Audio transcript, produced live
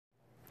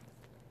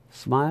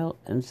Smile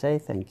and say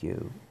thank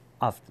you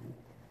often.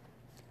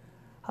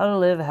 How to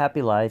live a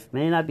happy life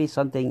may not be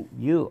something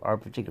you are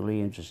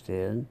particularly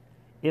interested in.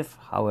 If,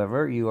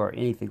 however, you are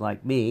anything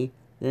like me,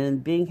 then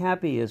being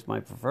happy is my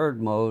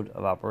preferred mode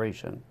of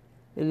operation.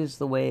 It is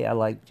the way I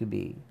like to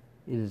be.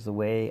 It is the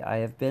way I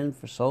have been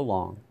for so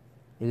long.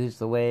 It is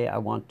the way I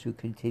want to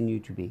continue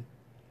to be.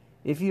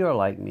 If you are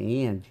like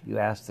me and you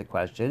ask the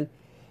question,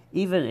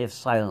 even if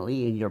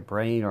silently in your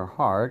brain or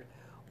heart,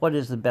 what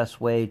is the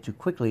best way to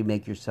quickly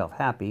make yourself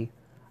happy,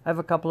 I have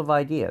a couple of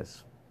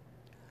ideas.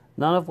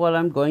 None of what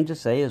I'm going to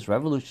say is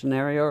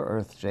revolutionary or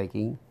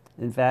earth-shaking.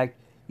 In fact,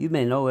 you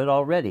may know it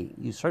already.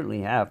 You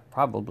certainly have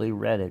probably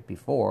read it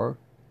before.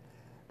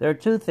 There are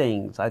two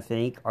things I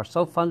think are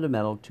so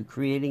fundamental to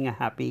creating a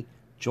happy,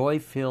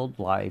 joy-filled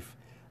life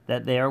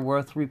that they are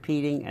worth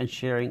repeating and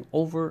sharing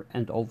over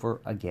and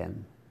over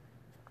again.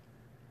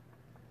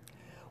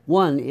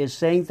 One is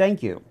saying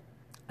thank you.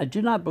 I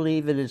do not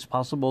believe it is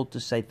possible to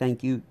say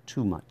thank you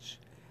too much.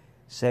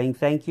 Saying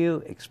thank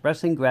you,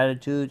 expressing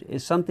gratitude,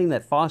 is something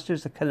that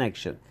fosters a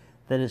connection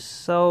that is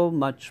so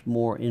much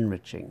more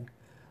enriching.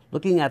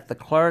 Looking at the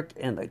clerk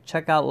in the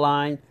checkout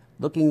line,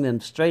 looking them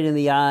straight in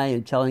the eye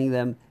and telling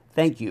them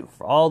thank you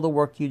for all the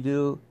work you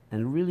do,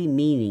 and really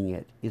meaning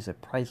it, is a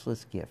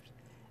priceless gift.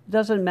 It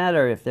doesn't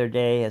matter if their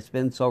day has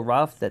been so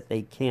rough that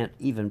they can't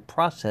even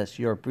process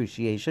your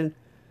appreciation,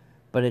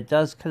 but it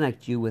does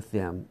connect you with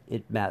them.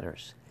 It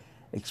matters.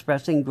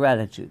 Expressing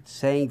gratitude,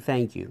 saying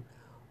thank you,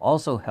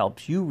 also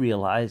helps you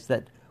realize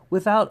that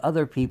without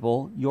other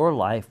people, your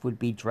life would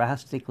be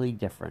drastically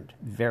different,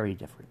 very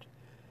different.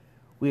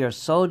 We are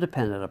so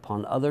dependent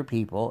upon other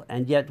people,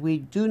 and yet we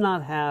do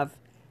have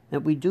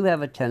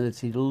a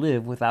tendency to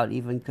live without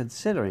even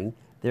considering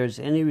there is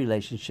any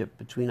relationship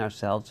between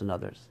ourselves and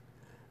others.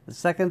 The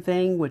second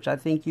thing, which I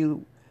think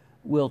you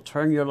will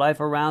turn your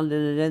life around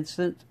in an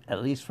instant,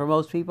 at least for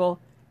most people,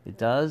 it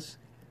does,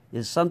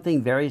 is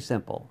something very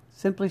simple.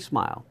 Simply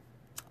smile.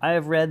 I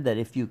have read that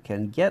if you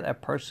can get a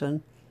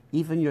person,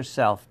 even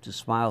yourself, to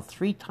smile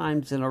 3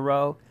 times in a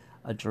row,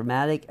 a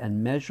dramatic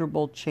and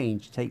measurable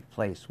change takes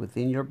place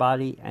within your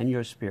body and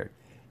your spirit.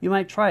 You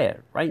might try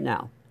it right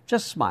now.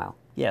 Just smile.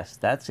 Yes,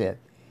 that's it.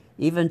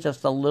 Even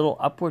just a little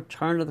upward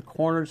turn of the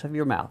corners of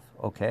your mouth.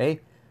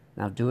 Okay?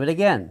 Now do it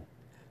again.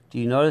 Do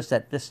you notice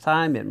that this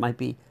time it might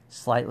be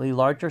slightly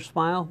larger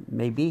smile?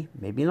 Maybe,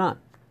 maybe not.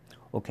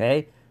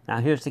 Okay?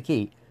 Now here's the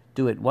key.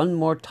 Do it one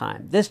more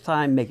time. This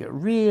time make it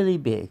really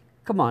big.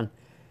 Come on.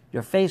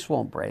 Your face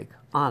won't break.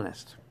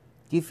 Honest.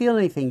 Do you feel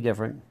anything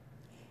different?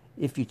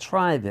 If you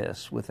try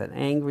this with an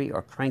angry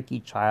or cranky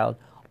child,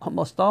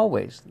 almost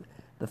always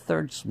the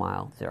third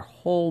smile, their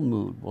whole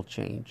mood will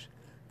change.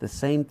 The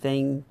same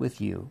thing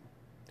with you.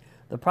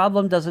 The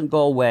problem doesn't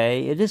go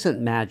away. It isn't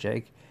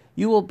magic.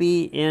 You will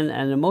be in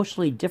an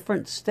emotionally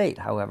different state,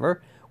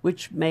 however,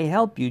 which may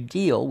help you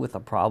deal with a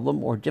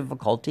problem or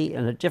difficulty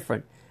in a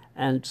different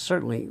and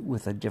certainly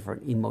with a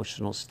different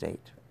emotional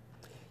state.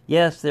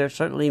 Yes, there are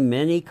certainly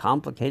many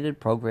complicated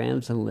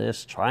programs and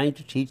lists trying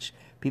to teach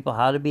people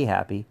how to be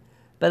happy,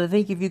 but I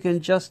think if you can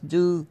just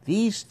do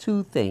these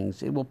 2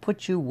 things, it will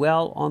put you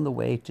well on the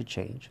way to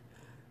change.